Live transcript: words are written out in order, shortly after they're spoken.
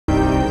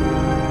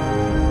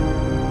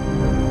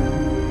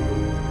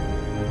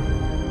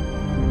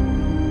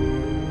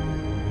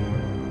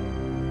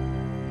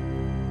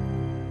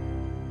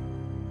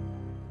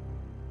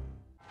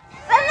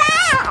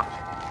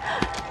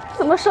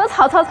说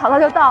曹操，曹操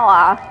就到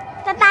啊！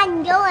爸爸，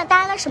你给我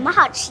带了什么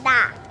好吃的？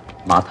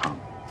麻糖。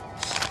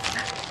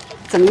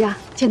怎么样？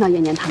见到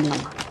延年他们了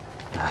吗？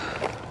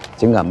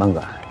紧赶慢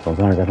赶，总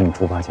算是在他们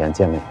出发前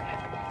见了一面。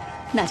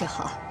那就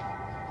好。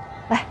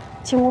来，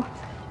进屋。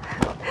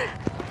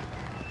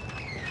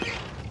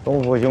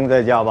东府兄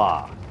在家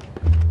吧？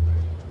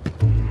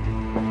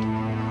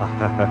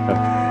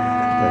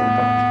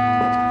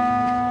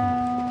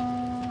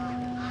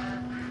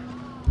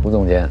吴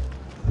总监，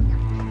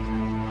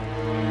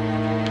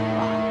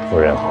夫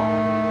人好，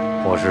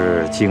我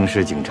是京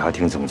师警察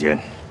厅总监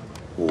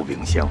吴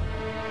秉湘。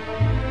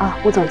啊，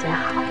吴总监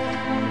好。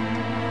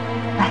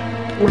来，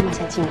妈妈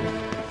先进屋。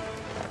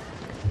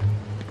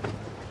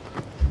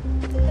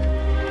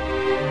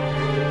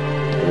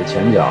我的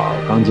前脚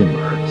刚进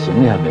门，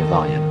行李还没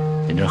放下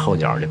呢，您这后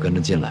脚就跟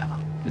着进来了。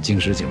这京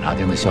师警察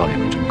厅的效率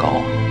可真高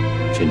啊！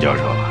陈教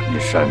授，你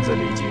擅自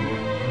离京，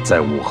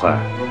在武汉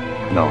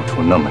闹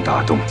出那么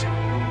大动静，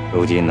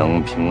如今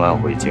能平安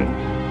回京，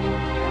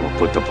我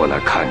不得不来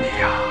看你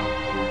呀。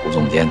吴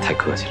总监太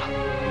客气了。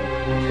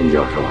陈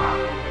教授啊，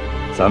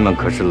咱们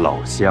可是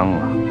老乡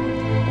啊，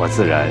我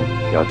自然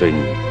要对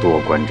你多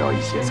关照一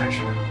些才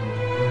是。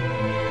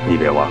你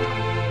别忘了，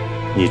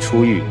你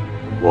出狱，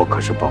我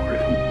可是保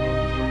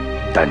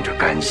人，担着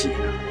干系呢。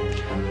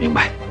明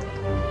白。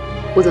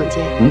吴总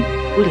监，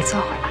屋里坐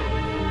会儿吧。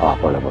啊，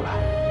不了不了，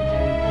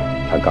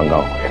他刚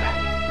刚回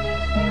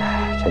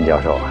来。陈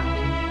教授啊，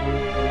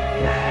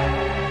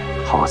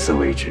好自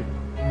为之，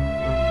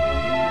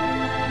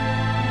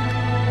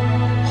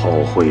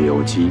后会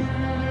有期。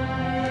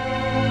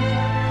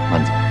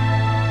慢走。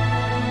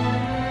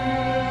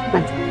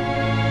慢走。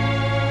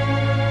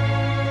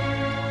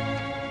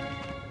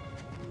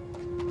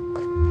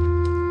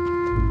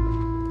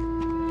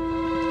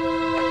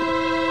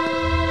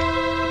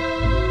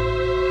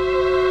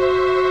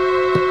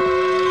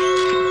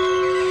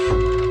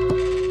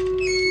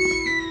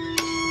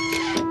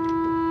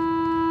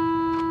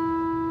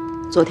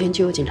昨天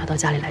就有警察到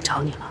家里来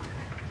找你了，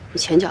你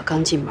前脚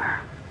刚进门，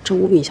这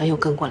吴秉湘又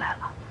跟过来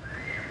了，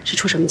是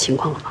出什么情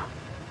况了吗？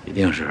一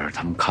定是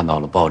他们看到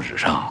了报纸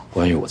上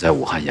关于我在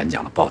武汉演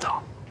讲的报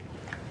道。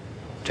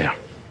这样，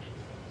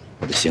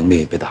我的行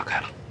李被打开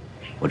了，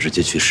我直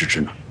接去市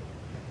治那儿。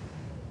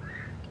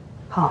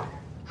好。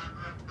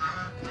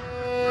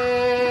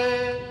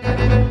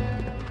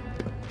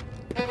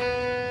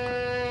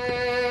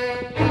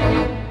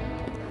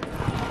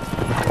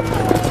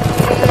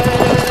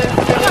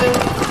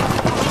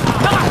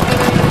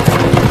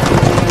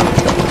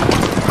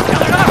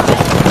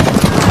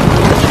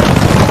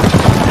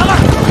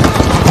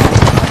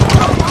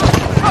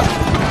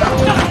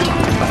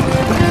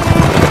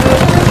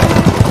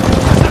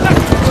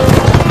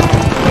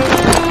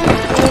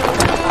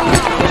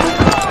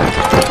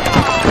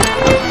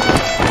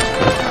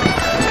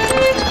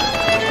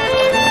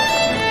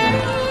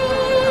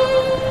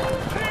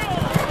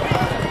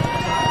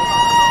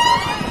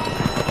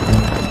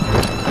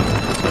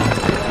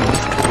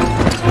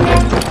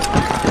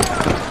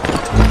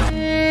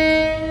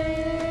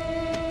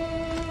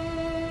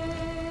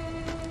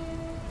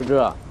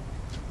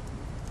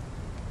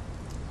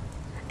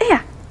哎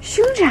呀，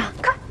兄长，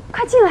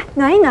快进来，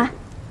暖一暖。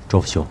周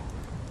副兄，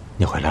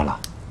你回来了。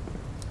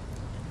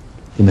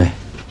弟妹，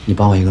你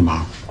帮我一个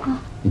忙，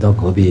你到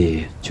隔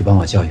壁去帮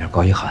我叫一下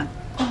高一涵，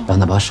让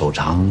他把守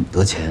常、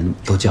德前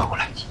都叫过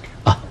来，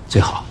啊，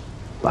最好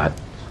把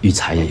育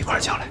才也一块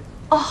叫来。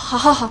哦，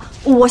好，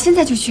我现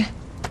在就去。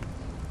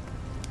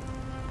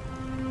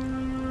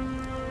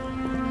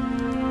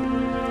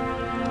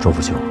周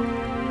副兄，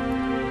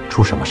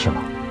出什么事了？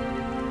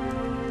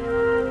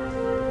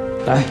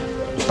来，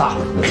大伙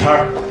儿的天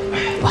儿，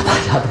把大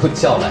家都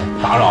叫来，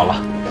打扰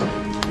了。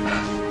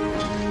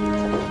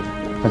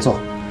快坐。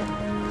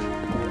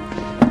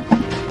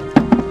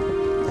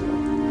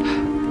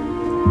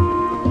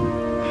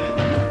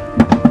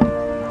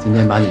今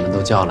天把你们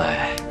都叫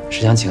来，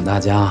是想请大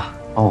家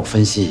帮我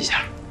分析一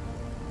下，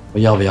我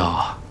要不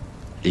要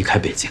离开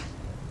北京？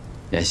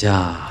眼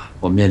下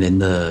我面临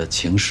的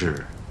情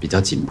势比较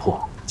紧迫，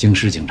京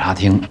师警察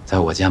厅在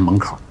我家门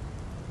口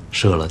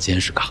设了监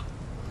视岗。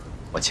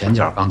我前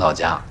脚刚到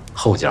家，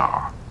后脚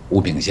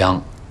吴秉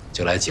湘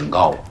就来警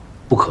告我，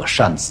不可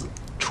擅自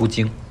出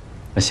京。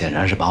那显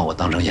然是把我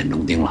当成眼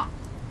中钉了。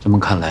这么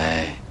看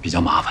来比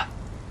较麻烦。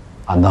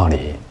按道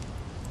理，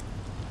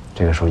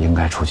这个时候应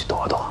该出去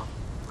躲躲。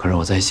可是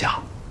我在想，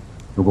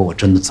如果我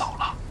真的走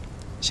了，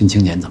新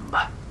青年怎么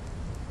办？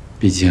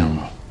毕竟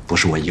不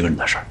是我一个人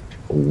的事儿。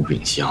吴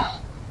秉湘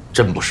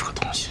真不是个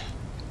东西。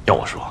要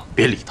我说，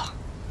别理他。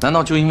难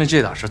道就因为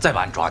这点事再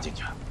把你抓进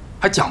去，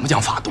还讲不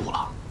讲法度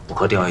了？不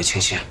可掉以轻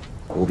心。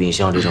吴秉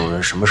湘这种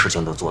人，什么事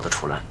情都做得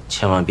出来，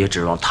千万别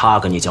指望他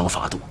跟你讲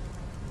法度。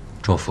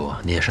周副，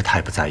你也是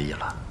太不在意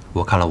了。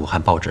我看了武汉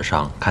报纸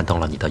上刊登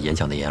了你的演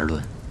讲的言论，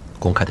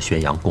公开的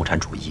宣扬共产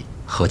主义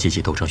和阶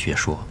级斗争学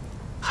说，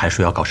还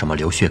说要搞什么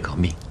流血革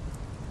命，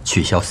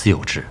取消私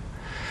有制，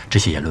这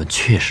些言论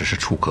确实是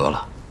出格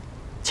了，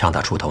枪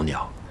打出头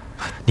鸟。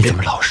你怎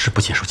么老是不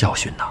接受教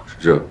训呢？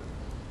这，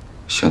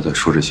现在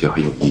说这些还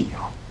有意义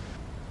吗？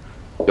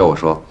要我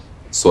说，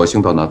索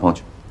性到南方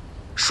去，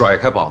甩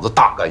开膀子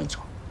大干一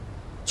场。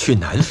去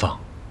南方？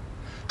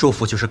仲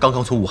甫就是刚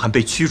刚从武汉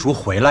被驱逐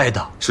回来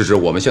的。是指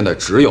我们现在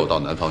只有到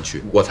南方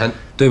去，我才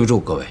对不住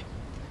各位，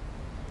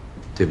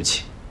对不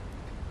起，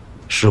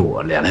是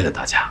我连累了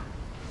大家。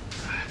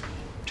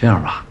这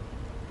样吧，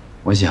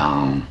我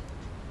想，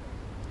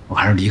我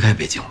还是离开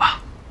北京吧。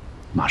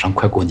马上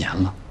快过年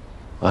了，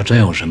我要真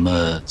有什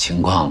么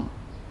情况，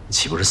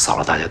岂不是扫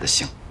了大家的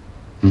兴？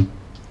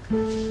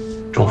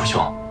仲甫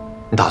兄，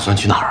你打算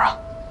去哪儿啊？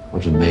我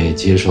准备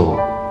接受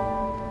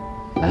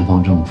南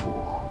方政府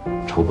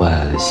筹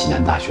办西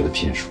南大学的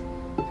聘书。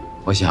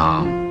我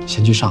想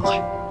先去上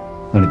海，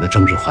那里的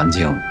政治环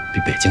境比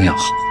北京要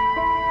好，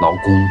劳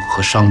工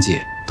和商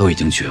界都已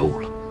经觉悟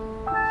了，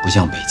不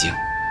像北京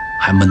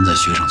还闷在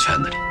学生圈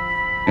子里。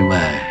另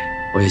外，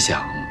我也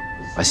想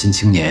把新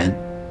青年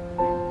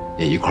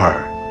也一块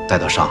儿带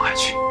到上海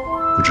去，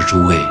不知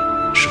诸位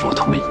是否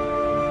同意？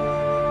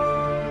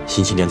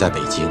新青年在北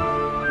京，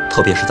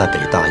特别是在北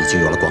大已经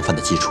有了广泛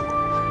的基础，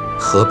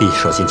何必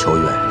舍近求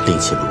远，另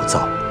起炉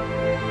灶？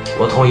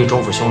我同意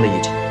仲甫兄的意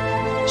见，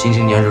新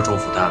青年是仲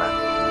甫带来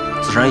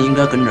的，自然应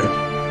该跟着你。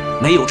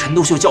没有陈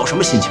独秀叫什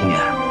么新青年？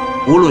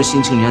无论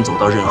新青年走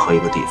到任何一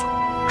个地方，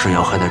只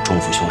要还在仲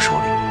甫兄手里，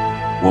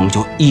我们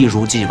就一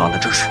如既往的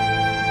支持。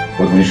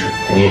我同意是。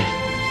同意。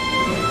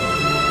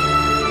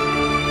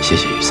谢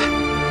谢玉才。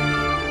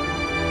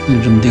那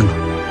就这么定了，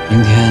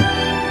明天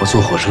我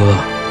坐火车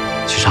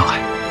去上海。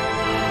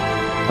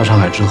到上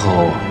海之后，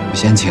我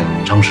先请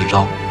张世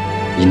钊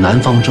以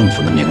南方政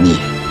府的名义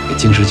给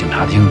京师警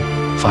察厅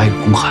发一个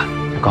公函，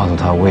告诉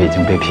他我已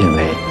经被聘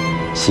为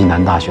西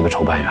南大学的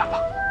筹办员了，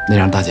那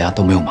样大家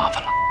都没有麻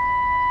烦了。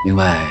另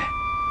外，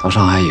到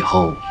上海以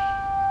后，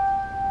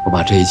我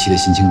把这一期的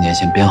新青年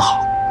先编好，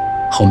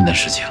后面的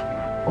事情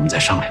我们再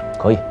商量。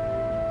可以，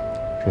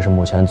这是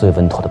目前最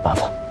稳妥的办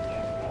法。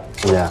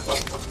主任，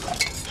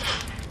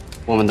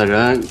我们的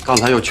人刚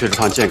才又去了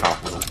趟建港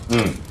活动。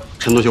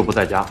陈独秀不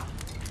在家，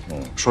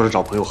说是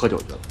找朋友喝酒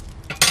去了。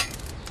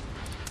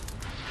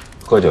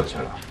喝酒去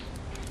了？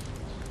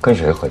跟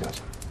谁喝酒去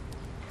了？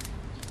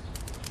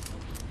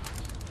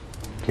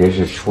别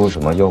是出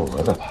什么幺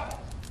蛾子吧？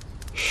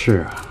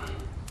是啊，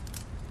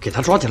给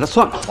他抓起来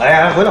算了。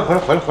哎，回来！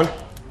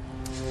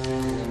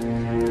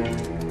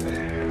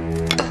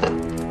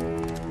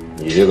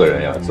你这个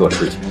人呀，做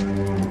事情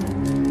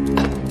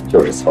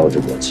就是操之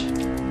过急。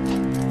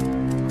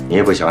你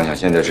也不想想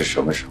现在是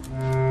什么时候？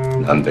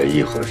南北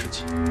议和时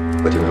期。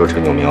我听说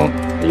陈永明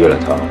约了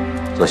他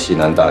做西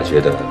南大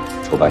学的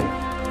筹办员。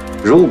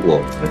如果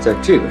我们在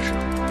这个时候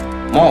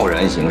贸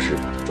然行事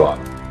把他抓了，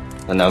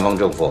那南方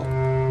政府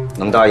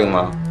能答应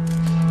吗？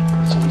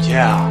总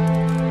监啊，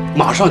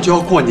马上就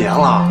要过年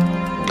了，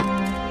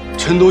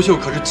陈独秀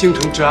可是京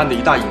城治安的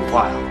一大隐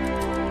患啊！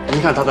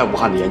您看他在武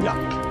汉的演讲，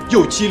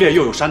又激烈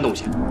又有煽动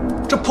性，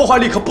这破坏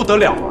力可不得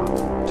了啊！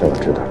这我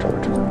知道。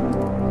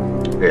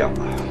这样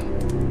吧，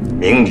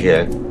明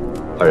天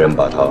派人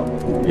把他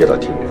约到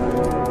厅里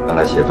来，让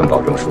他写份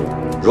保证书。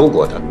如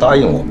果他答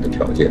应我们的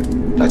条件，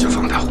那就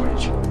放他回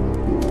去；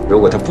如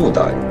果他不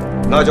答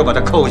应，那就把他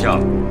扣下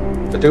了。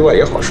这对外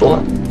也好说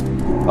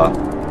啊。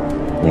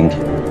明天，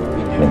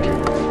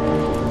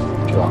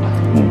知道了。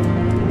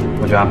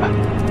我去安排。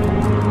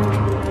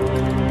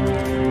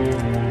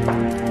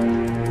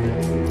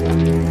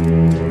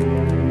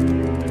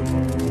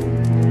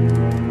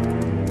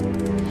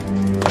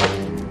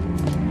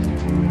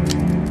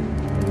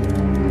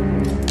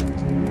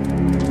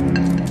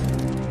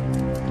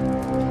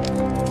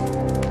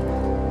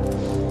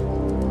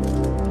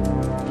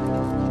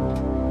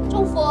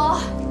仲甫，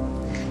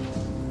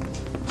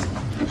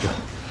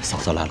嫂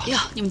子来了。哟，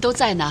你们都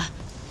在呢。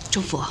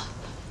仲甫，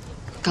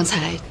刚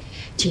才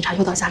警察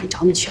又到家里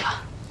找你去了。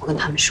我跟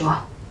他们说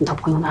你到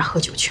朋友那儿喝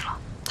酒去了，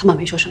他们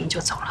没说什么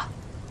就走了。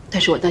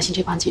但是我担心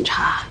这帮警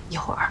察一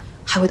会儿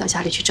还会到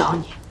家里去找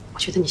你。我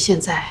觉得你现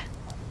在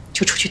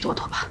就出去躲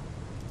躲吧。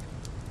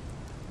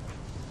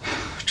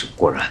这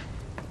果然，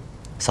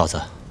嫂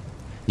子，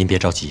您别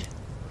着急，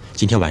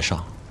今天晚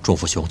上仲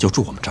甫兄就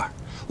住我们这儿，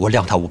我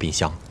谅他吴秉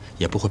湘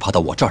也不会跑到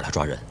我这儿来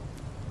抓人。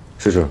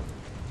是，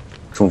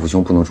仲甫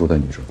兄不能住在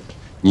你这儿，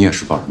你也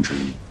是犯人之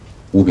一，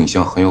吴秉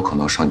湘很有可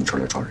能上你这儿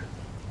来抓人。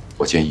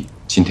我建议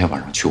今天晚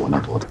上去我那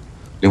儿躲躲。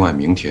另外，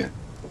明天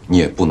你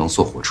也不能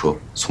坐火车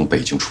从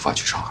北京出发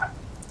去上海，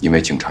因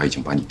为警察已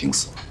经把你盯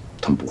死了，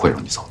他们不会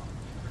让你走了。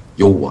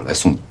由我来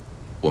送你，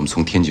我们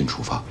从天津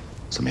出发，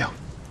怎么样？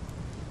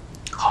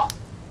好，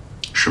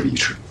事不宜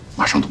迟，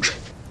马上动身。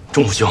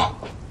仲甫兄，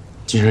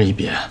今日一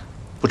别，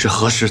不知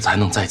何时才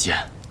能再见。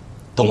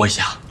等我一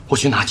下，我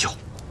去拿酒。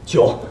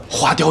酒，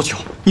花雕酒，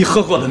你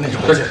喝过的那种。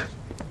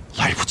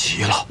来不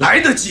及了，来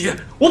得及，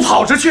我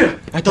跑着去。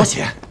哎，多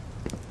钱？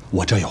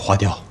我这有花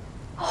雕。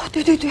哦，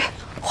对，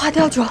花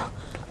雕酒。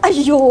哎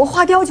呦，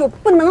花雕酒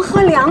不能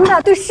喝凉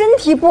的，对身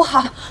体不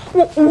好。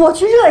我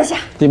去热一下。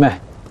弟妹，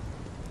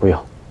不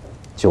用，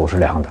酒是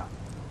凉的，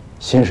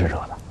心是热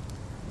的。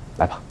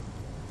来吧。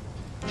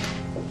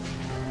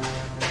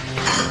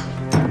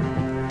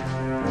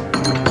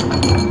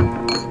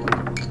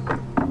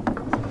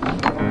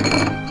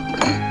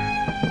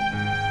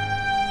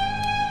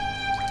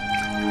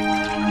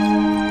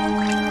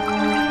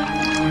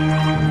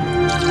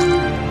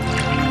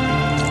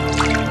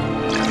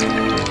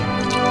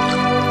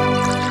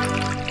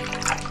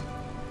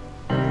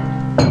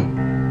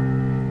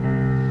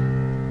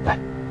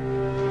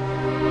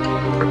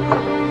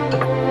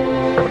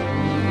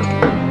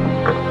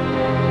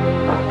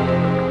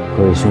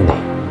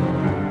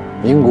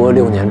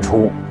6年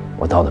初，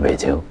我到的北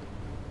京，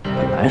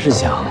本来是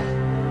想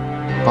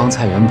帮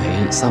蔡元培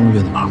3个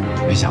月的忙，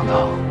没想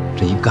到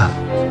这一干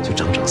就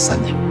整整3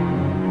年。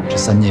这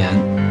3年，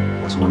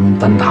我从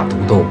单打独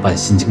斗办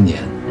新青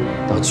年，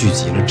到聚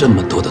集了这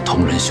么多的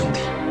同仁兄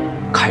弟，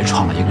开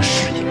创了一个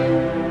事业，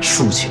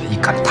竖起了一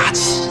杆大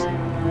旗。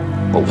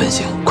我问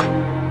心无愧，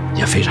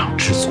也非常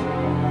知足。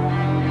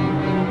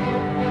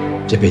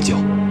这杯酒，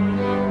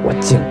我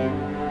敬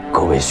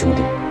各位兄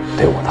弟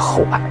对我的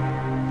厚爱。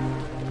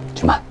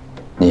君曼，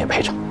你也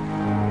陪着。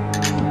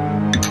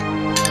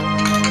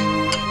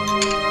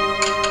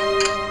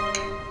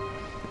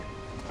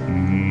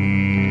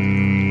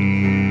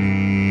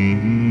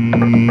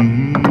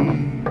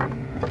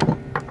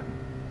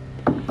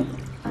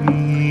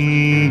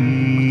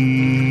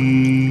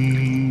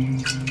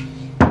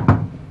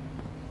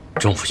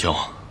钟府兄，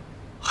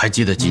还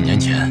记得几年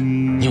前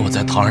你我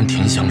在陶然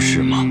亭相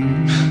识吗？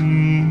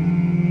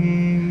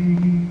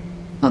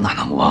那哪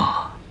能忘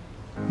啊？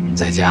你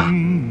在家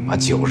把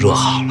酒热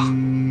好了，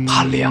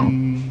怕凉，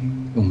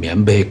用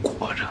棉被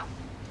裹着，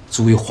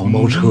租一黄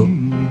包车，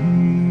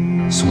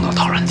送到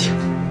陶然亭。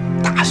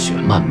大雪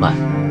漫漫，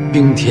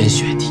冰天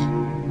雪地，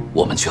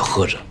我们却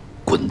喝着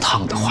滚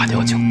烫的花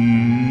雕酒，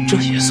这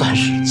也算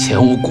是前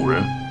无古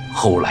人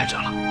后来者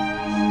了。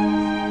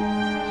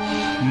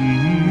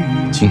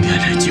今天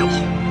这酒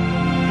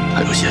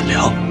它有些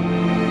凉，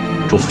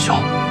钟府兄，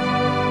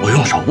我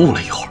用手捂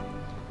了一会儿，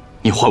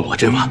你换我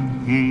这碗。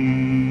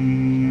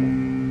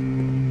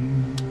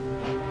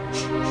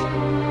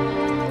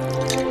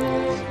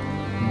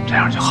这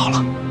样就好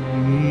了，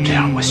这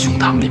样我胸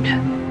膛里面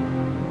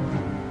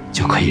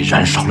就可以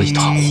燃烧了一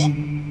团火，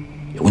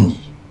有你，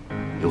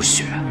有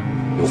雪，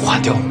有花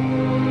雕，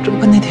这不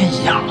跟那天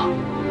一样吗？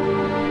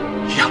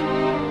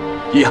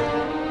一样，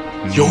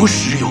有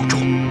始有终。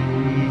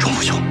钟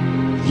府兄，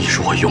你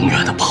是我永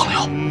远的朋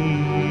友。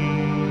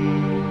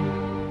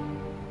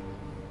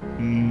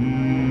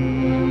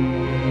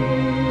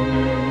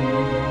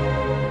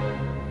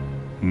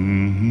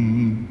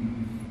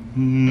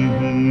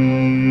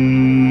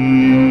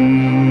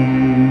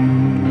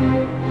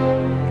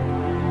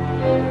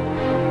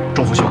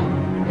钟府兄，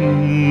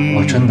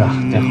我真的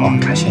得好好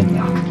感谢你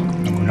啊，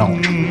能够让我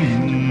成为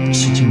《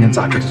新青年》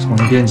杂志的同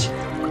仁编辑，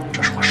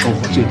这是我收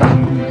获最大、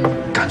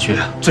感觉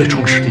最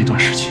充实的一段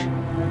时期。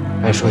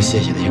该说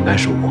谢谢的应该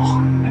是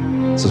我。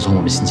自从我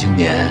们《新青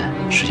年》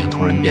实行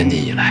同仁编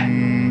辑以来，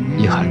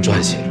一涵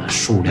撰写了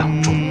数量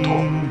众多、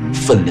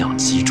分量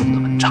极重的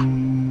文章。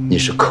你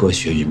是科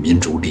学与民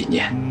主理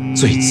念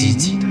最积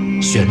极的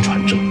宣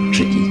传者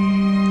之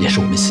一，也是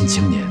我们《新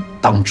青年》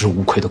当之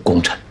无愧的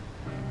功臣。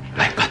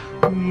来干！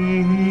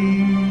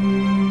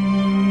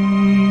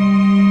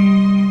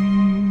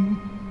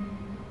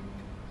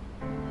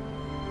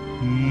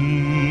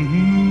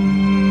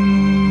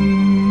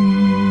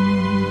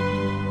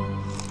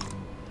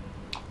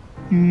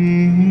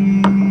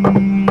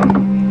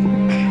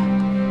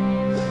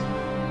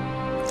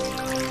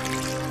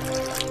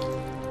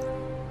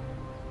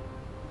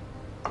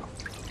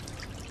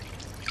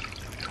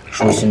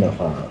说心里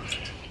话，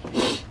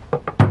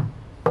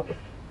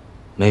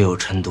没有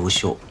陈独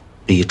秀、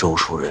立周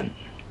树人，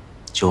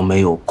就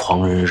没有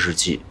狂人日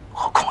记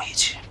和孔乙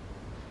己，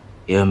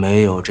也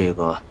没有这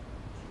个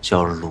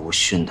叫鲁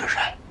迅的人。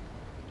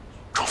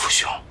钟府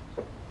兄，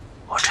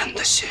我真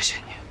的谢谢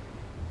你。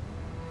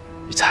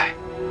余才，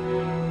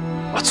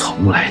我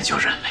从来就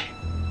认为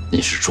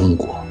你是中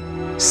国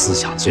思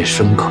想最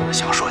深刻的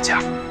小说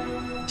家，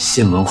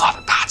新文化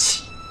的大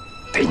旗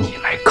得你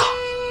来扛。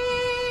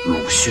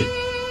鲁迅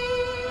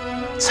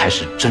才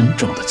是真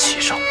正的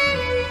旗手。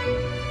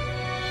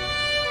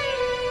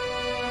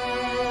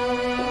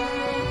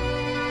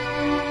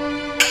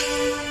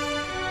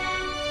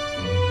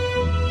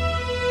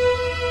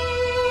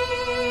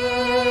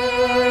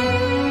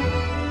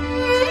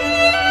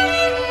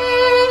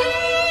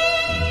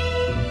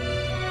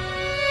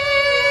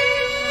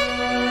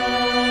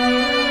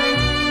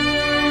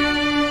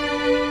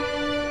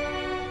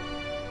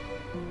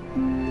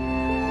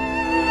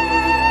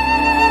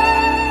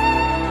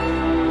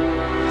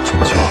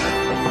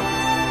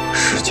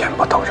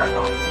不等人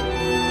了。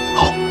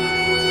好，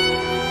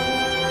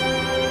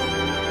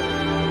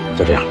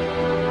就这样，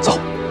走。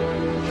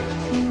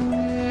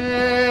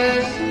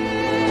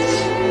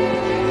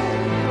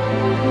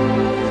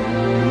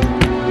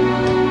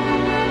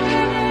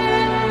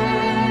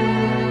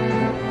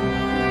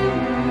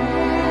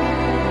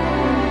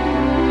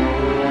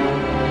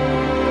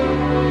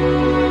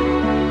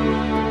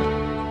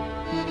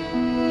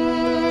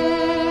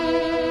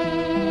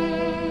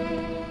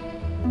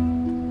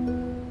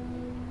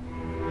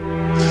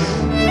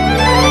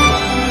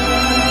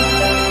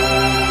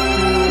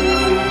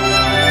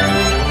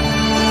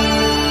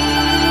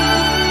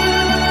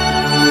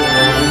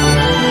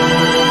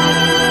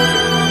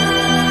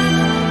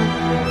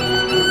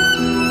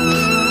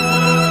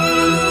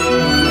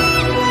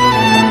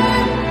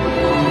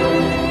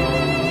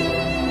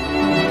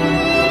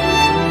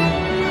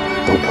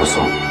不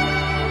送。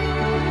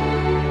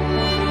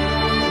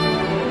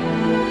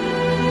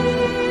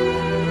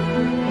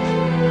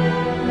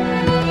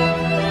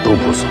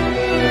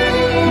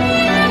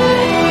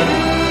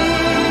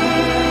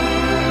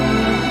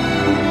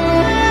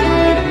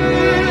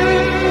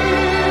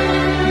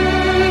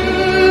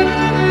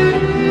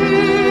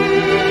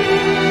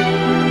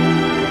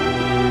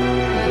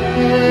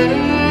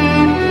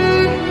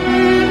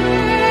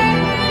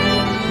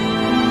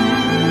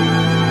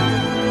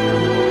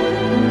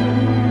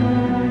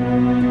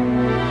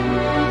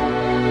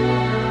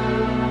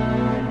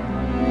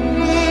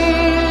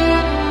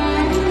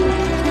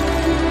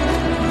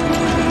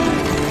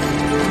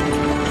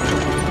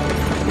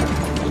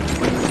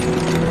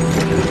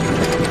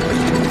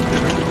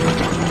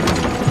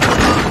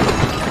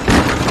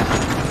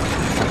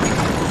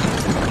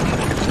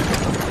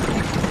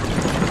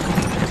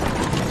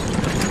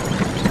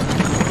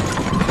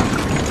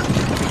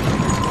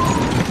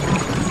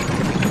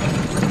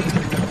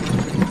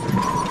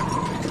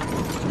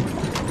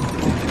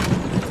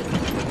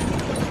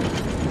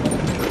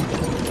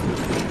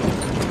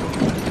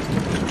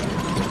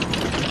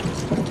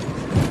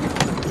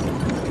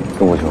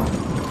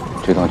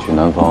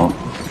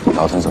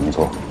算怎么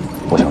做？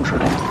我想知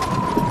道。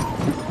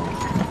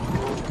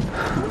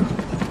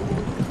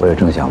我也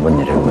正想问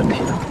你这个问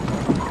题呢。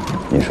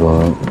你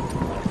说，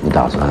你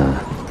打算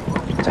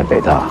在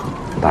北大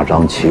大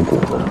张旗鼓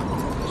地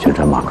宣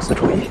传马克思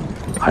主义，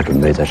还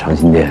准备在长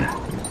辛店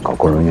搞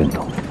工人运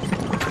动，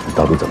你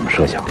到底怎么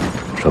设想？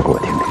说给我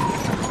听听。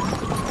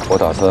我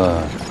打算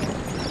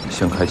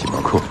先开几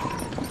门课，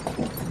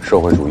社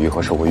会主义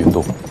和社会运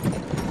动、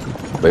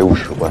唯物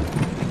史观、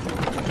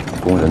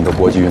工人的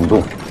国际运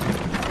动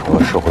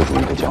和社会主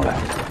义的将来。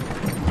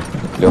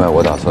另外，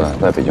我打算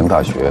在北京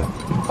大学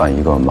办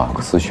一个马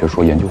克思学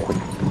说研究会，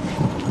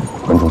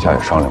跟仲夏也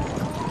商量过，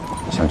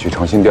想去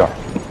长辛店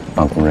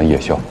办工人夜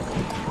校，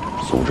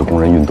组织工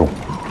人运动，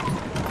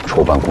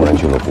筹办工人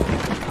俱乐部。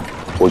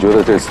我觉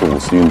得这次5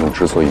四运动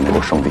之所以能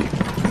够胜利，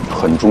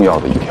很重要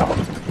的一条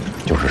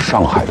就是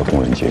上海的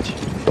工人阶级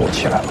都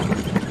起来了。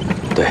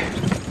对，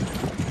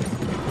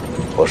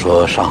我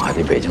说上海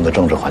比北京的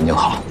政治环境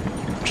好，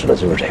指的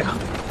就是这个。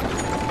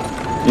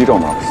依照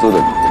马克思的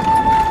理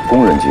论，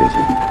工人阶级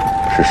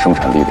是生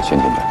产力的先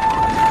进者，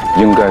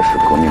应该是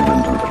革命运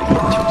动的领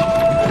导阶级。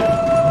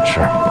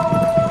是，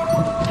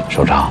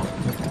首长，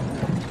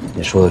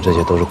你说的这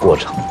些都是过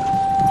程，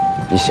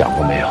你想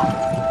过没有？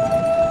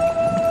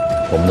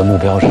我们的目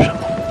标是什么？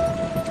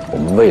我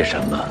们为什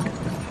么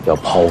要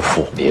剖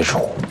腹别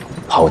处、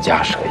抛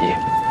家舍业、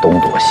东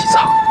躲西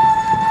藏，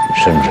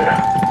甚至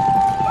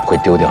会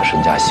丢掉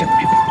身家性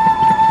命？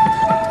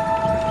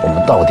我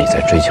们到底在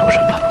追求什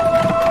么？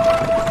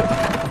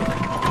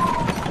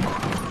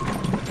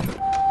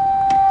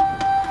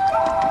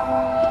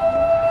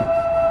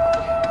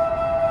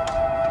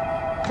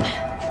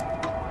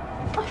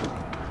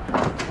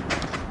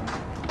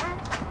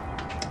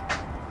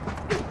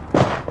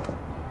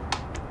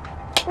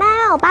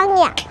我帮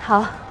你。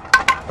好。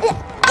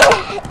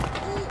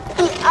1、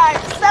2、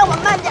3，我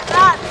慢点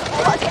啊！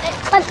我去，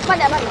慢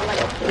点。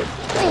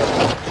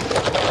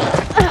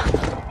哎呀！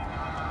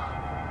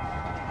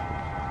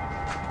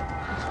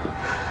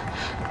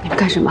你们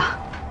干什么？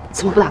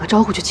怎么不打个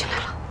招呼就进来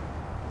了？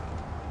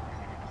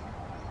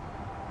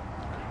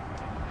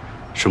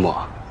师母，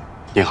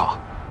您好，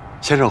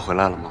先生回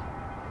来了吗？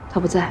他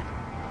不在。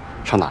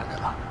上哪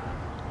去了？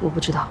我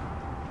不知道。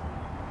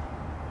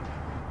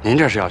您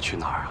这是要去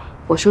哪儿啊？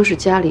我收拾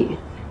家里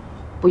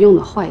不用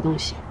的坏东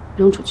西，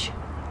扔出去。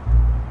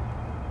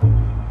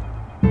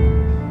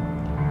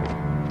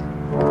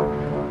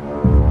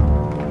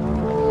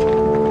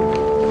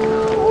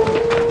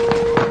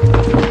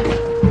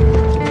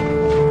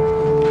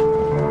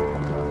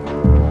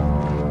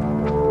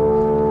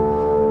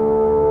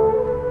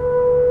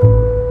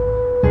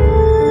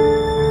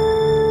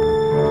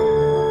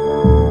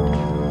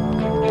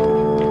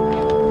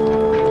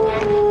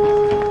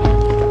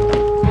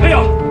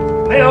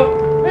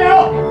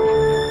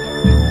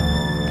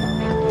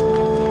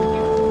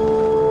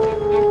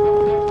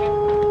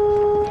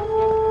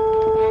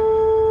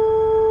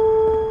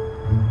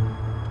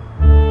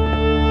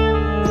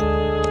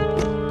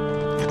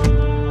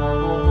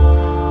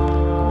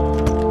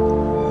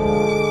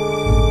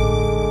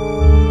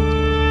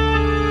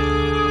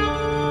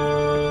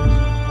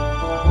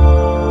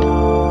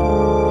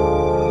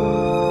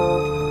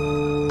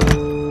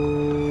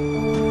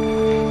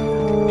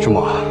师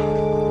母，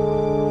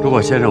如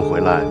果先生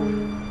回来，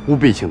务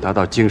必请他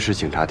到京师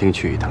警察厅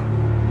去一趟，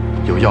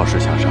有要事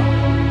相商。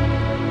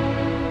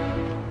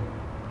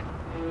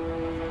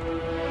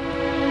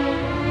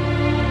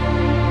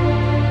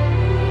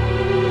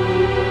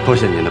多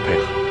谢您的配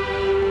合。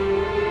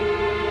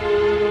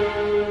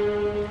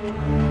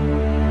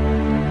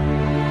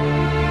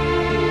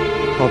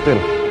哦，对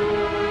了，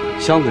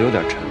箱子有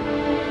点沉。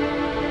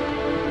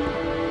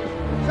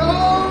将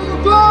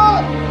军！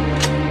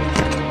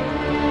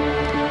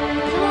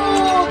速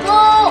走！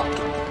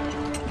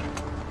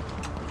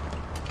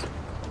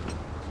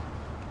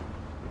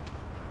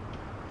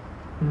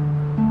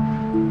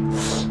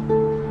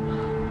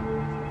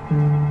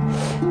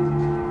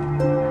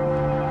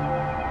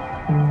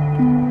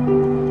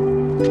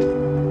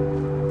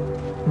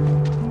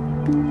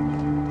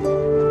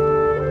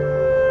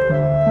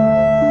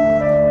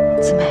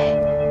子梅，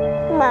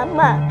妈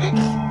妈。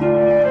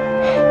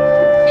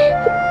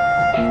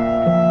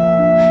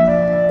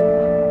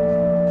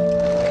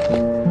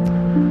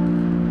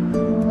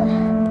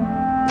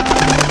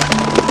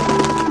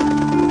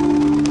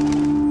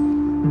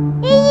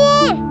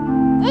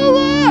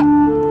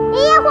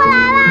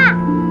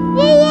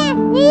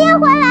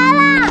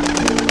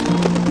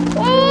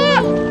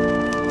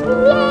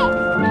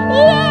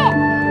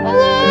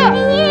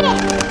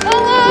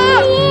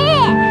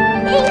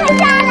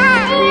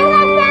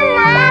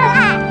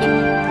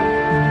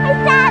快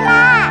下来！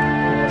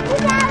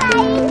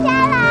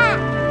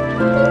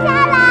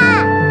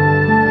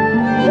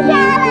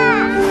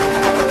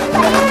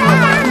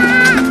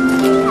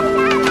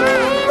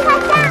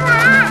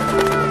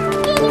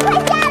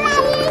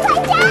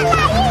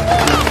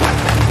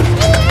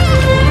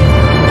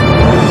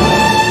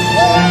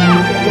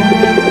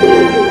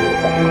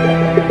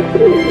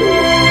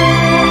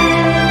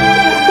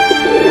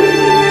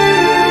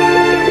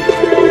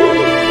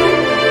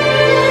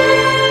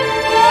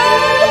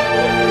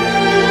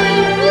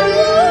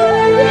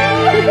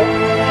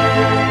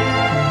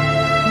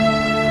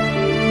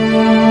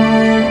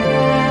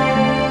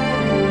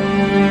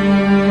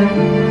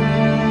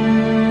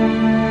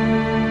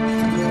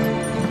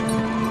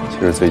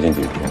其实最近几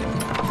天，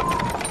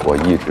我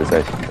一直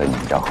在想，在你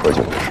们家喝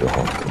酒的时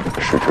候，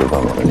世侄问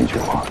我的那句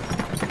话。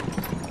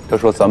他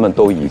说：“咱们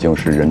都已经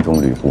是人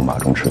中吕布，马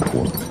中赤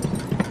兔了，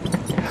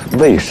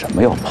为什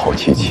么要抛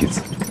妻弃子？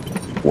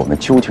我们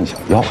究竟想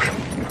要什么？”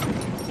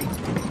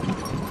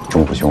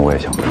钟府兄，我也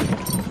想问你，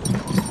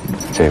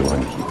这个问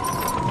题，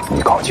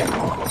你搞清楚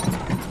了吗？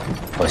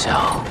我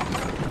想，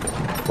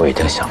我已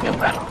经想明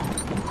白了。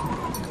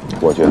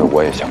我觉得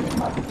我也想明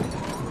白了。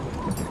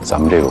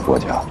咱们这个国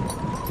家，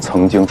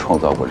曾经创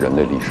造过人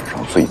类历史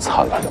上最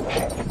灿烂的文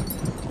明，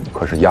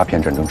可是鸦片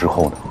战争之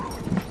后呢？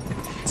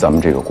咱们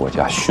这个国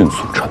家迅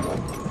速沉沦，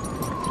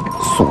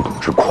速度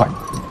之快，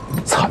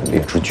惨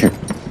烈之剧，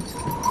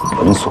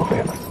闻所未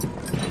闻。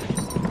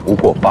不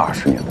过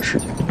80年的时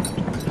间，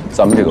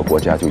咱们这个国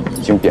家就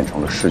已经变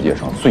成了世界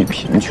上最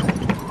贫穷、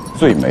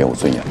最没有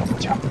尊严的国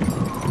家。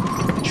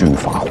军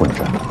阀混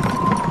战，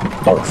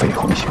盗匪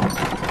横行，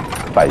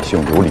百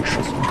姓流离失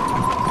所，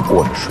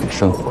过着水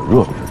深火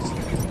热的日子。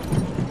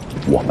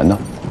我们呢，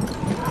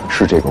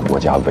是这个国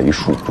家为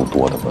数不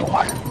多的文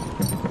化人。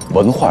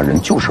文化人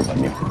就是文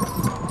明人。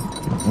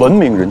文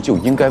明人就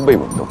应该为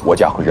我们的国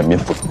家和人民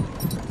负责，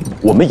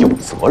我们有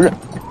责任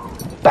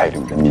带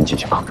领人民进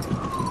行抗争。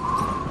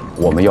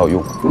我们要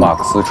用马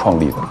克思创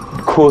立的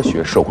科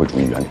学社会主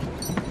义原理，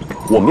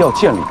我们要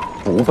建立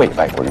不被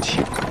外国人欺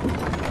负、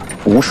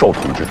不受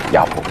统治者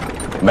压迫、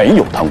没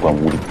有贪官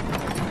污吏、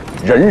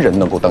人人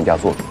能够当家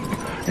作主、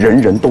人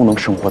人都能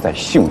生活在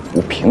幸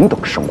福平等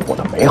生活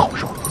的美好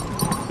社会。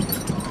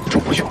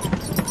钟府兄，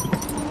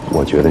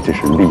我觉得这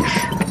是历史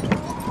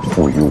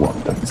赋予我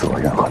们的责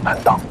任和担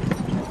当。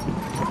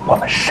我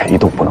们谁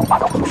都不能把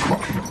它辜负。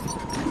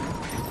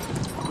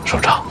首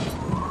长，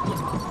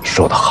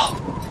说得好。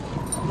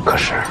可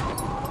是，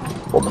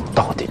我们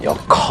到底要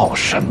靠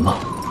什么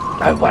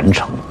来完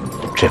成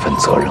这份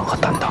责任和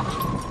担当？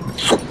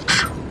组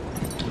织，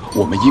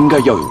我们应该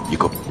要有一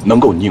个能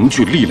够凝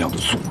聚力量的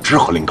组织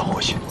和领导核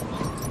心。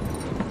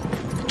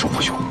钟府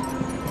兄，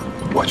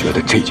我觉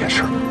得这件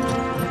事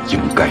应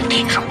该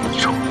提上议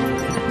程。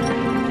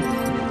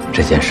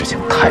这件事情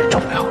太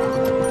重要了。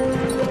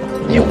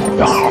你我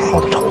要好好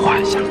的筹划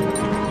一下。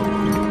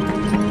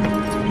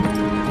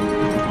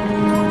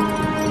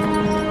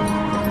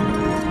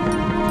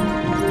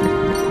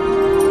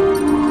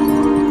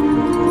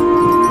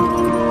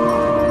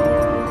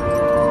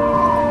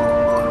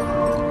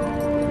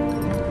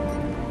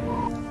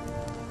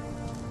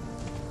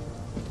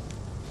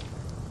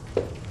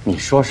你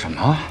说什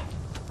么？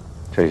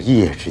这一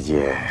夜之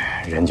间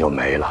人就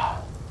没了，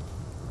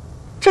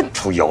真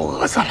出幺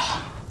蛾子了。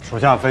属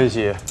下分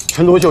析，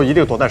陈独秀一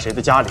定躲在谁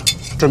的家里，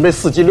准备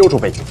伺机溜出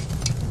北京。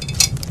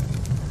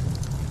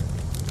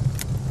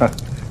哼，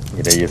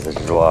你的意思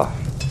是说，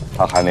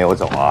他还没有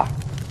走啊？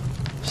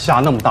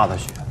下那么大的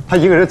雪，他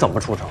一个人怎么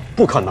出城？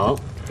不可能。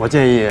我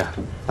建议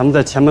咱们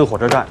在前门火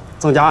车站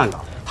增加暗岗，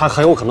他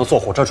很有可能坐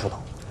火车出头。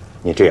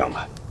你这样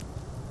吧，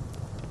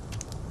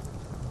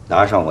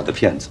拿上我的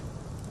片子，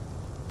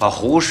把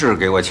胡适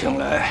给我请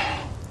来，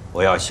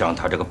我要向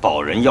他这个保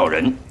人要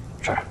人。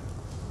是。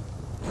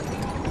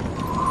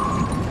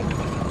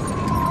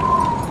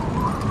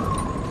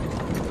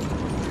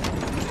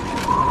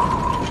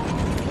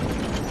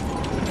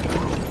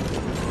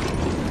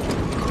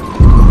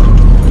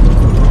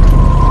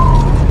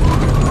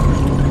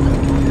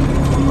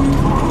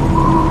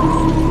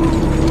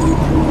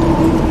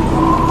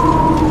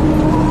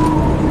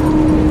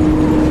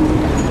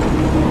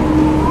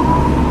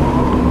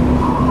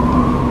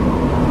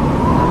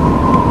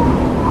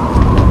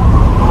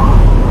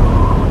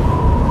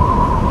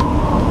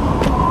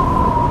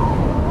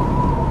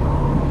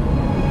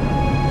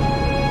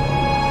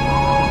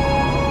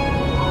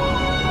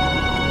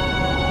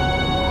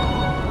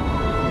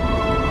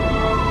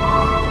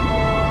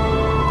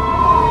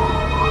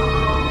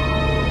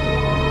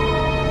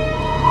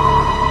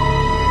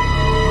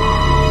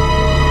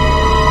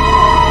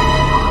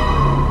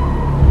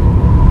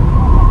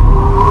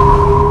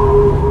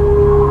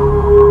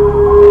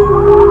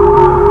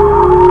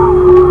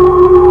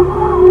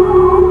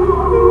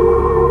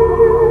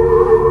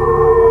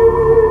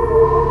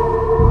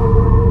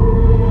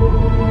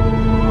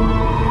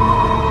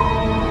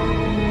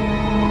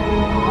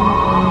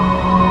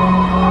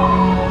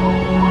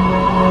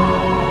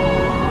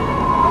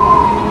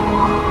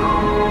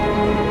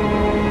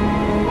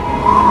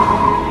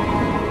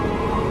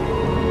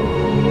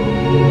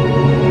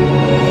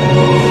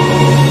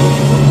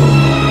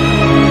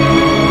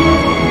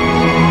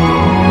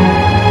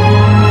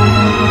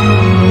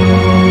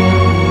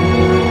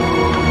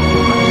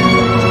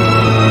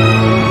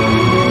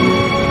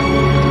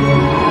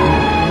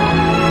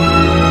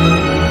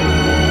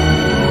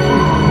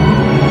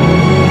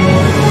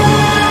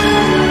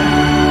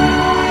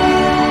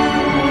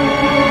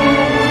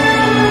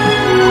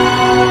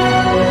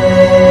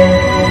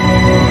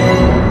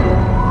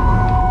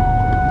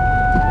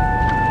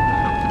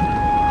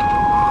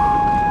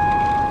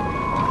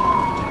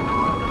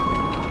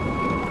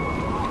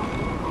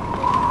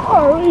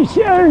二位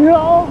先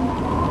生，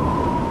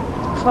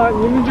看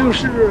你们就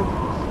是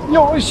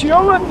有学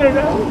问的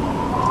人，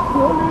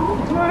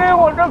可怜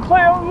我这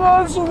快要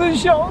饿死的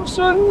小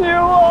孙女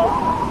了。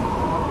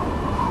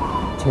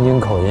听您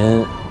口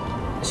音，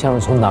像是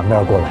从南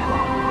边过来的。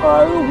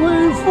安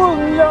徽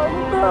凤阳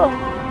的。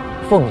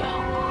凤阳，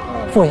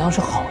凤阳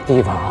是好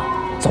地方啊，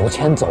走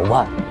千走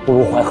万不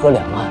如淮河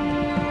两岸。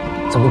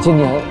怎么今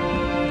年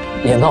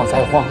也闹灾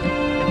荒？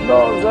闹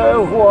灾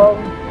荒，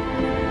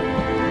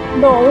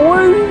闹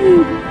瘟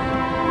疫，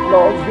闹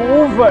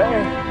土匪，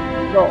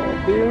闹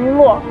兵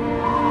乱，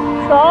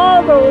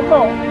啥都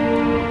闹，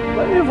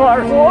没法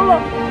活了，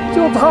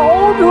就逃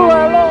出来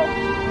了。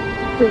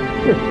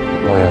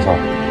老爷子，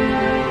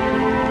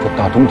这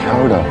大冬天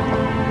的，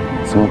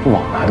怎么不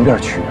往南边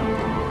去啊？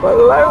本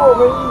来我们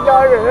一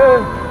家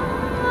人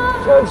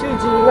想去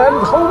济南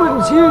投奔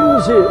亲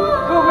戚，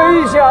可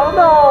没想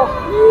到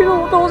一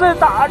路都在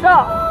打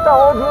仗，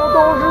到处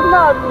都是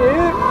难民，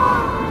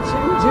亲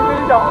戚没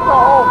找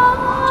到，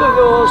这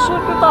就顺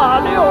着大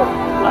流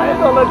来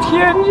到了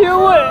天津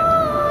卫。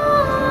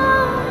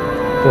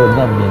这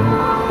难民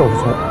都是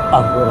从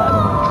安徽来的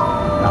吗？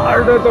哪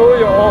儿的都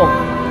有，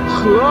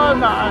河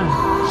南、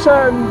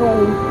山东、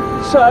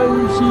山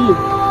西、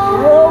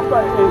河北、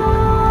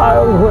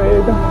安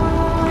徽的。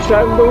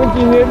山东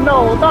今年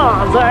闹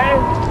大灾，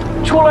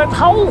出来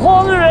逃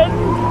荒的人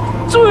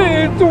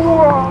最多。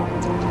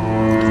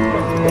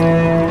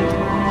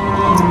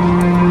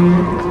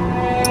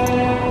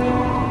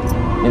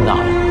您拿着，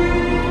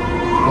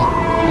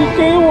你给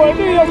我这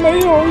也没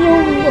有用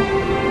啊，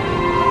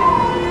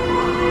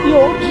有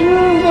吃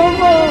的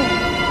吗？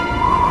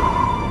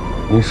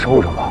您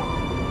收着吧，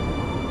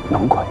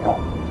能管用。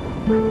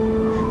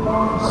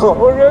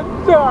好人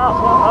呐，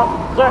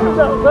还怎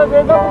么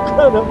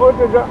可能我这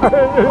是儿人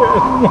呢？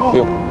不用，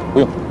不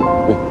用，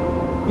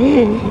不用。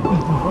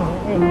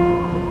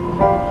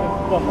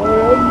好人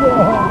呐！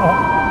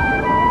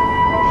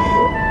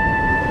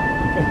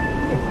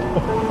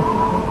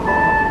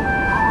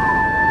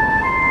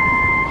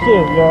谢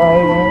谢儿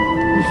人，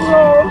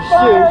谢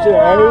谢儿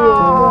人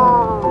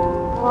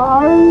啊！儿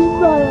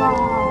子呀，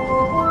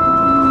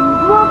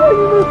我给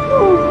你们送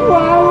关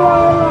来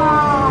了。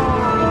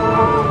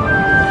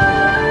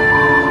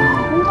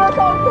到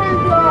这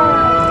边，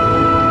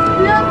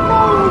别动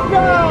着，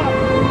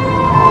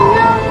别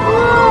饿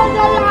着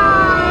呀！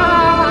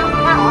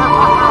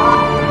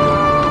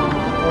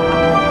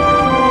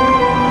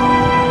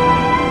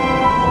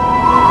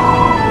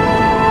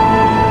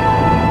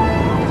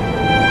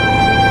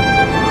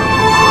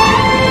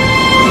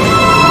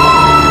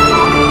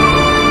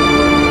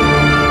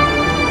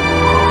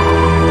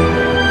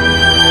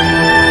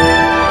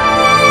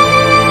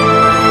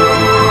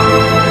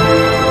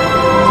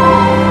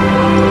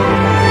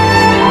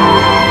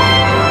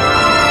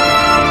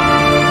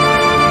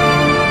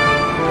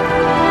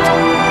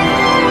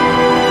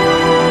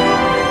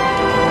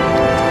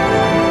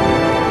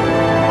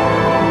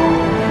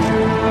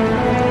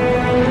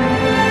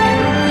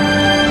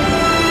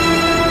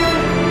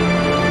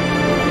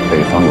北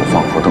方有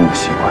放火灯的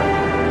习惯，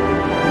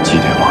祭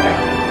奠亡灵。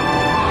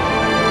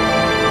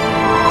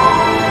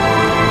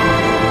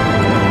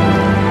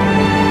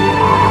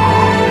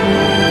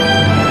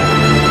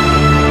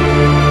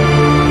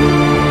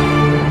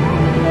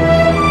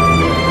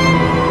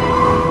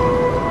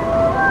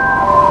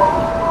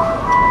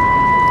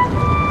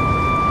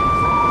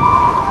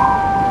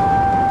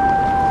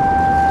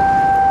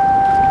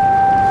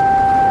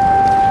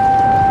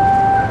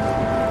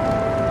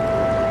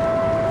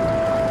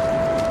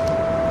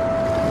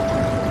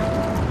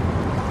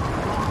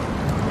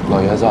老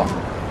爷子，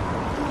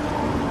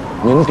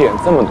您点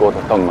这么多的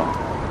灯啊？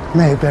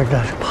那边的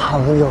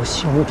朋友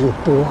兄弟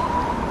多，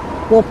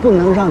我不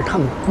能让他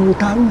们孤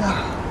单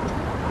啊。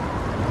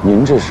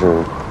您这是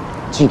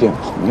祭奠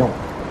朋友？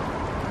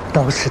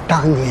都是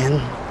当年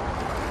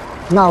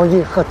闹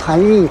义和团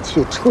一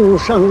起出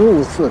生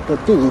入死的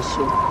弟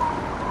兄，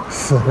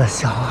死了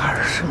小20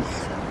年，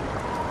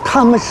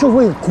他们是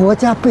为国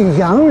家被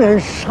洋人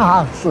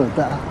杀死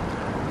的，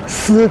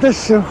死的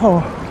时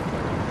候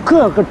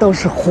个个都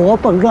是活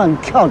蹦乱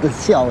跳的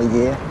小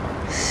爷，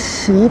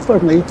媳妇儿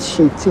没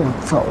娶就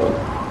走了，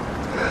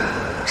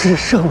只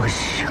剩我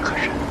一个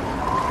人，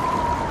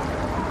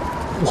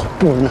我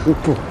不能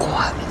不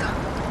管的。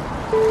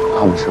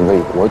他们是为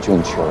国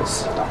捐躯而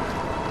死的，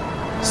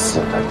死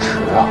得值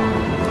啊！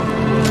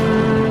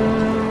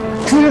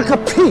值个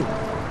屁！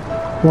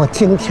我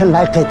今天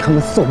来给他们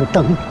送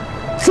灯，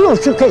就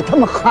是给他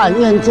们喊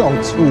冤叫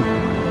屈，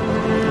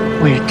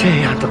为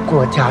这样的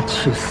国家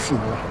去死。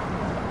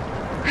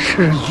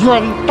是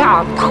冤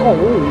大头！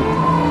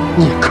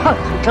你看看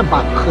这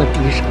满河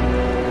堤上，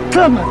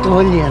这么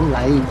多年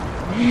来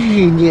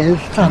，1年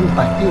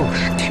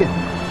360天，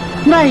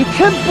哪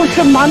天不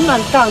是满满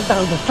当当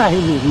的灾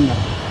民呢？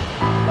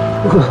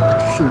饿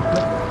死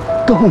的，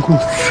冻死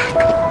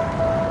的，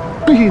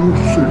病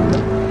死的，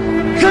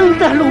扔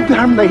在路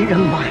边没人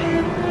买。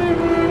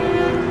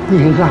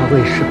您2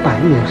位是白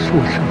面书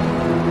生，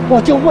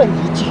我就问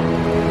一句：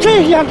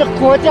这样的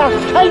国家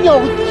还有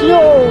救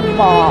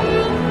吗？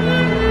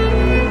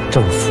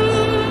政府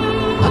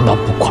难道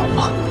不管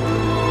吗？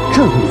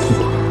政府，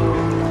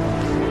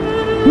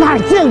哪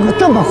见过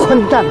这么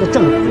混蛋的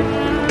政府？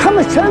他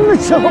们什么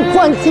时候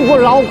关心过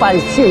老百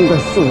姓的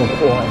死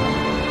活呀？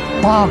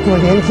八国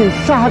联军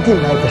杀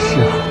进来的时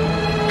候，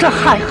这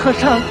海河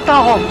上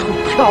到处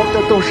飘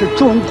的都是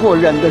中国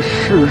人的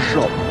尸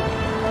首，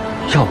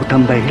有的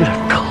没了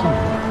头，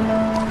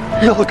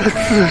有的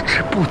四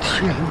肢不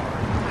全，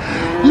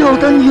有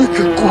的女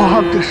子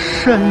光着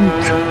身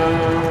子，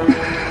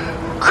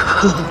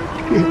可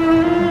怜。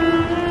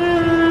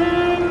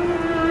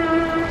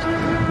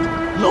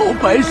老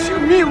百姓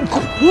命苦，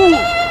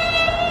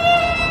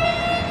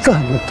这么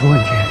多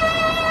年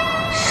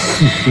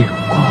习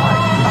惯了。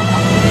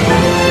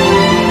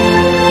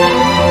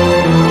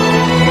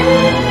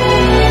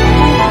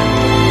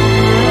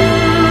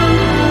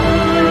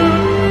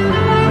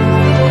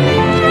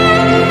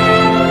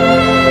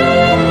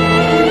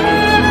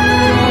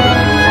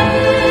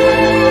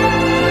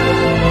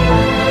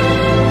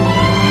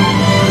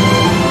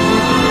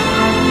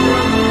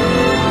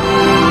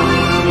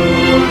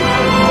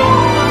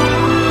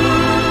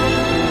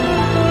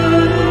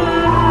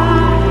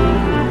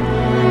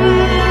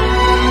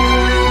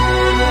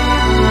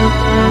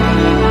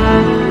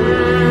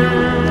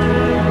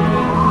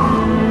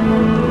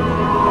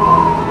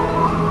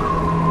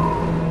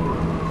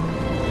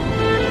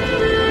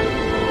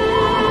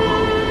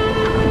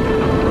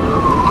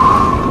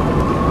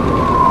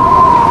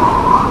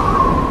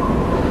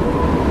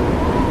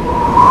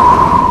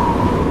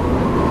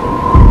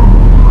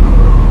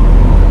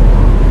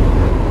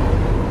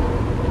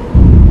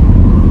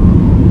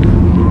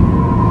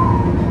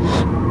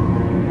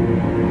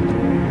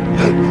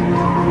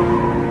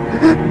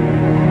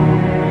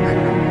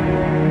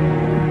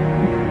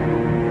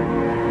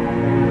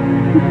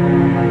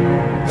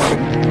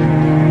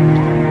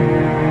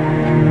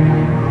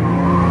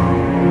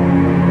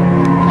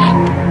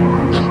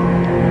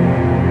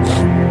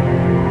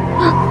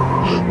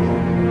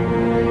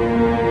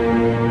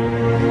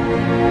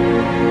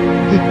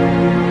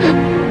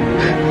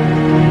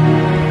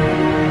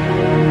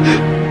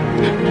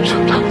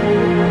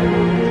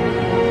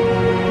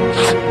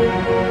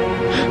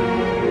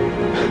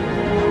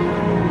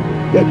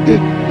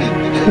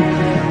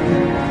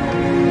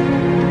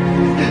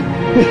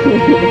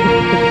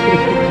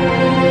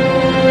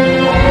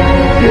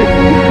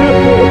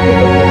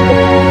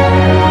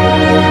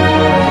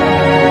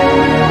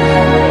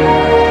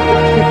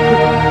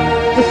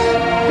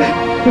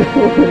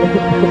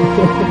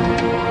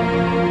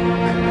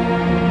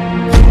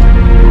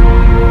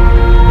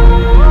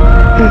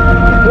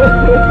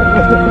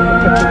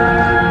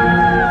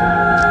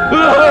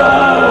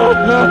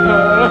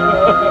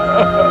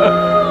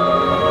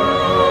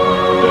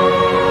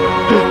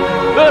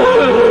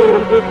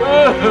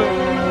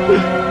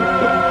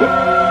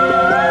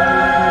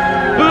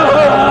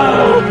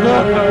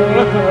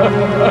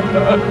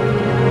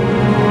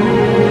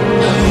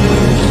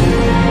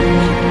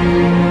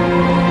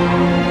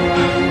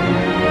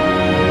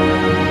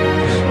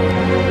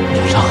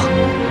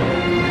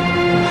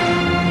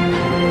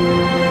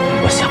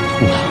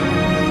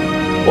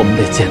我们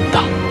得建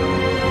党，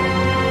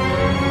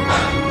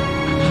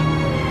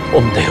我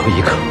们得有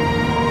一个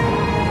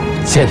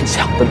坚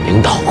强的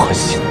领导核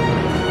心。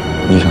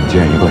你想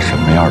建一个什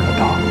么样的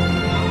党？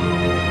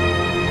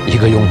一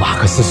个用马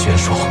克思学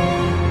说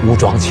武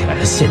装起来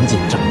的先进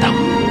政党，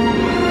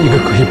一个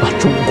可以把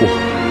中国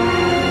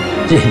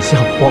引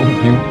向光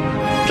明，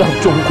让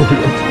中国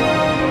人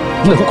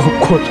能够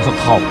过上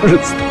好日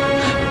子的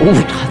无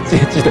产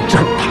阶级的政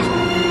党。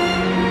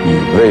你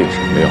为什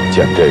么要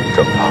建这个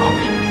政党？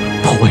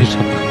不为什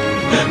么，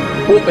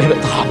我为了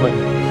他们，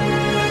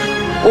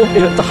我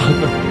为了他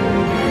们，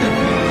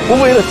我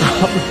为了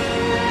他们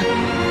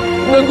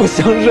能够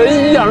像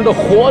人一样的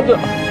活着，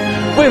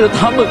为了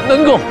他们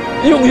能够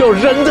拥有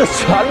人的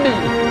权利、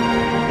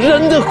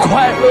人的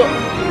快乐、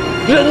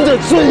人的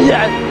尊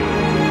严。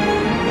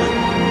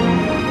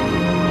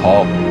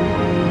好，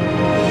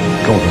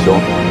政府兄，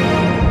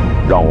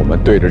让我们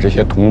对着这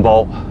些同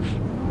胞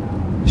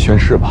宣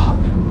誓吧。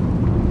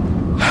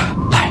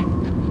来，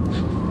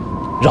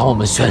让我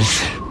们宣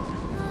誓。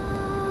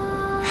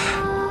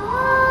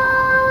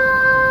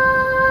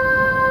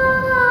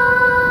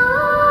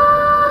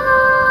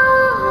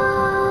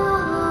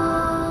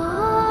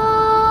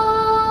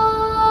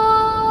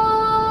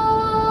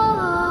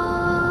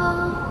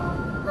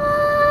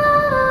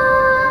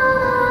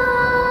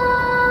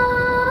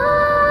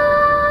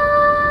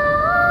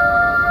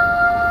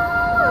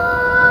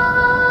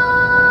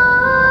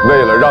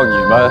为了让你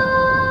们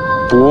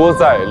不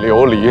再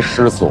流离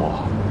失所，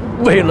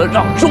为了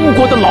让中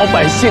国的老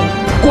百姓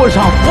过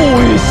上富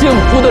裕幸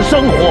福的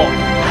生活，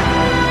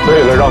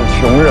为了让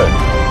穷人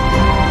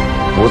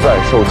不再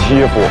受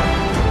欺负，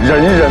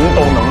人人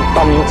都能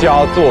当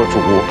家做主，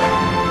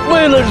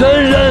为了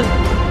人人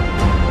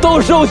都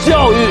受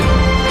教育，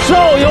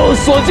少有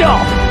所教，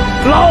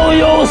老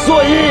有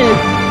所依，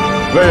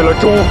为了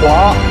中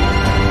华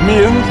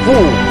民富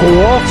国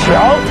强，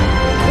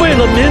为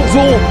了民族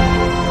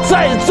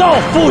再造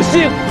复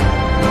兴，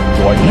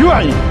我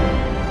愿意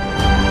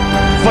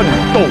奋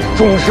斗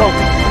终生。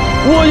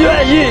我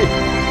愿意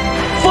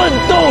奋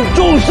斗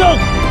终生。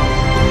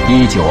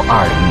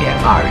1920年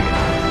2月，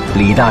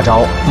李大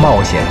钊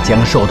冒险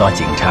将受到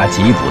警察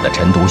缉捕的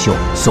陈独秀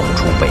送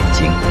出北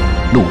京。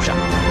路上，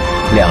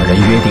两人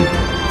约定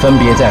分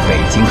别在北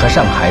京和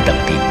上海等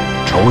地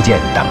筹建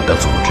党的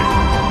组织，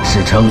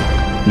史称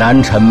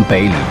南陈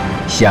北李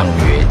相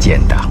约建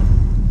党。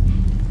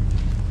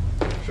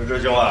石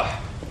师兄啊，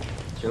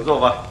请坐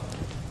吧。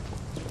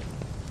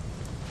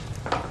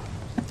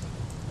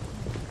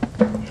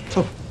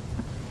坐。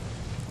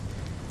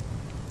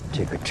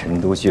这个陈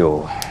独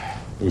秀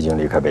已经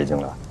离开北京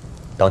了，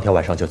当天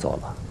晚上就走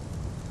了。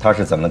他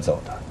是怎么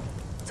走的？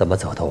怎么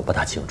走的我不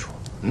大清楚。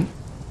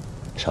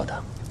稍等。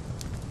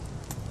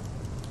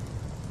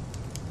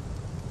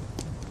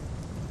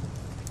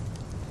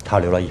他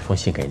留了一封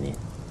信给您。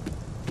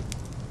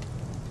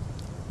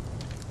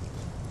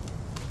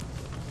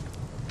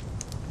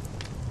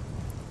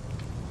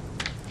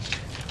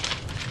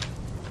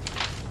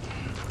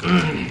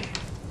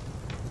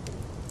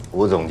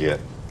吴总监，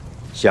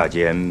下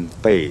监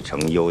备承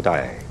优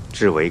待，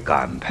至为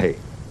感佩。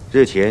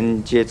日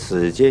前接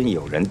此间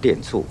有人电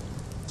促，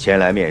前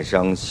来面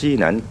商西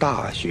南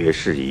大学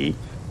事宜，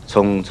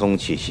匆匆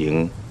起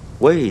行，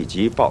未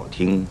及报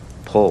听，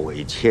颇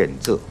为歉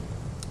责。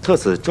特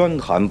此专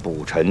函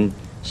补陈，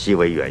悉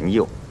为缘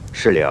由。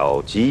事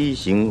了即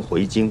行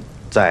回京，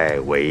再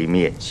为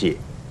面谢，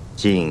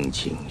敬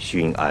请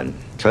勋安。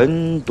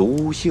陈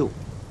独秀。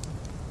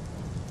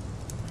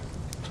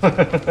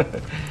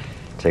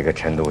这个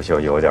陈独秀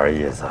有点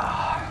意思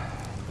啊，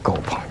够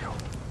朋友。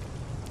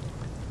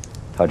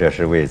他这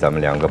是为咱们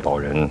两个保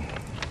人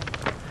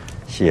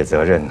卸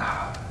责任呐。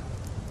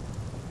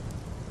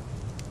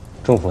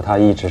仲甫他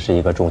一直是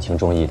一个重情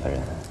重义的人，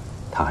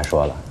他还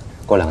说了，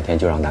过2天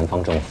就让南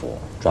方政府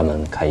专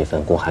门开一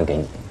份公函给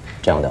你，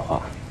这样的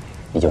话，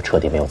你就彻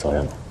底没有责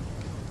任了。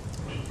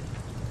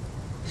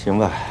行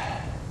吧，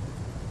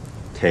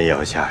天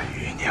要下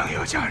雨，娘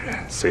要嫁人，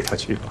随他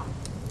去吧。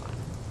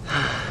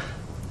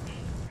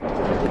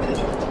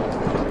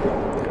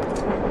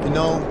You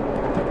know,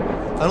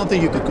 I don't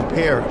think you could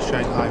compare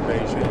Shanghai and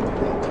Beijing.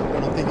 I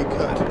don't think you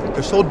could.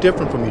 They're so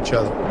different from each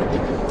other.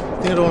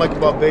 The thing I don't like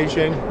about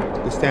Beijing,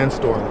 the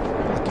sandstorm.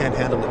 I can't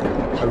handle it.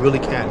 I really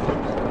can't.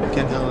 I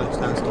can't handle the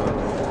sandstorm.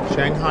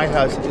 Shanghai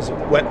has its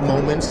wet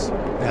moments.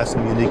 It has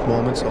some unique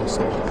moments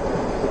also.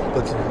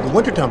 But the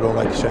wintertime I don't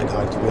like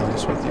Shanghai, to be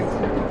honest with you.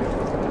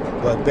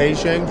 But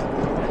Beijing,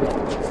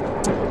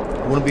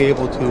 I want to be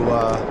able to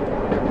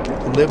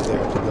live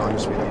there, to be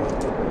honest with you.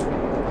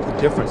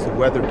 The difference, the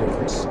weather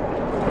difference.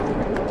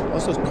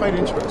 Also, it's quite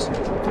interesting,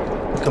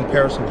 the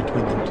comparison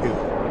between them two.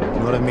 You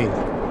know what I mean?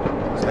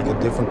 It's like a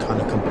different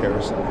kind of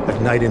comparison, like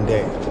night and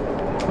day.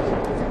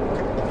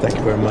 Thank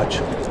you very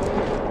much.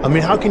 I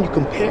mean, how can you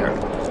compare?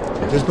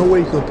 There's no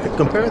way you can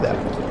compare that.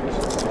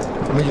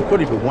 I mean, you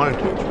could if you wanted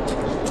to,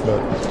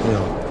 but, you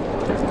know.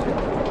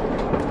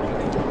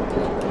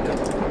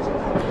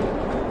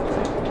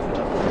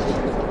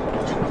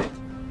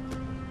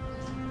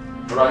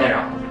 朱庄先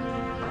生，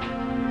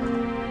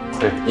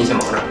对，您先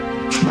忙着，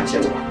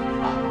先走吧。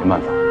您慢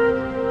走。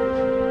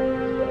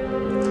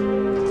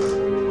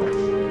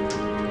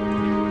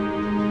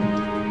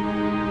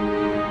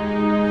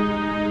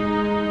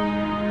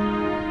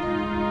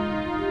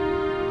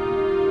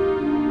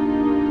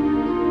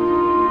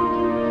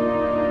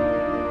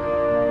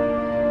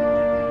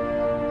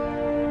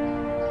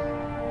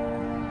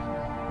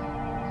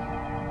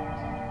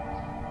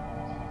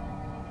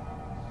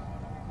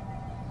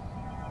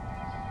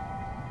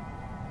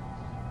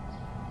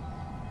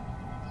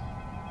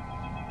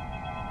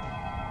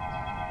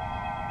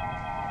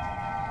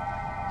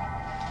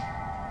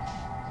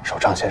首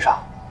长先生，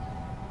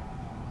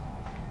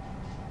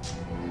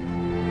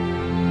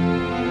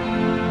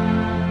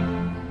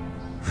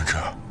文哲，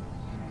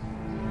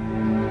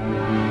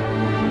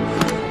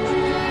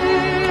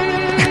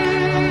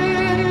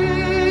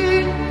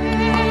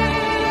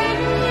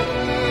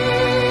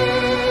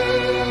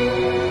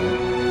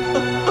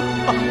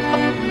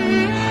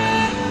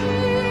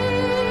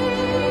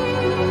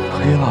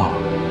黑了，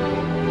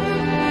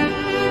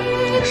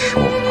别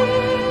说了，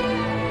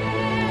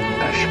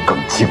但是更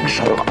精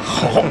神了。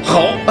好，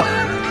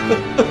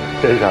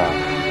先生，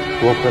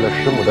多亏了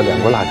师母的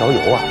2锅辣椒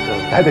油啊，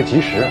来得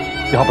及时，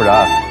要不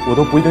然我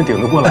都不一定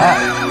顶得过来。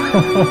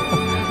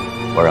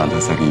我让他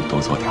再给你多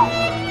做点，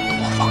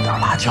多放点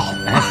辣椒。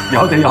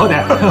要得要得。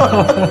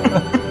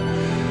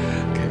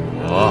给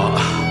我，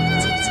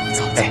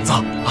走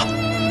啊，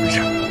润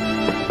生，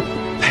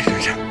来润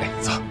生，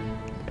走。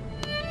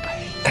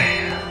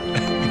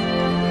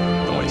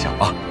等我一下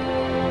啊，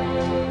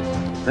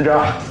润生。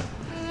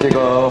这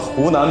个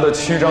湖南的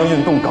曲张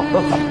运动搞得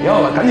怎么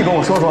样了？赶紧跟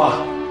我说说啊！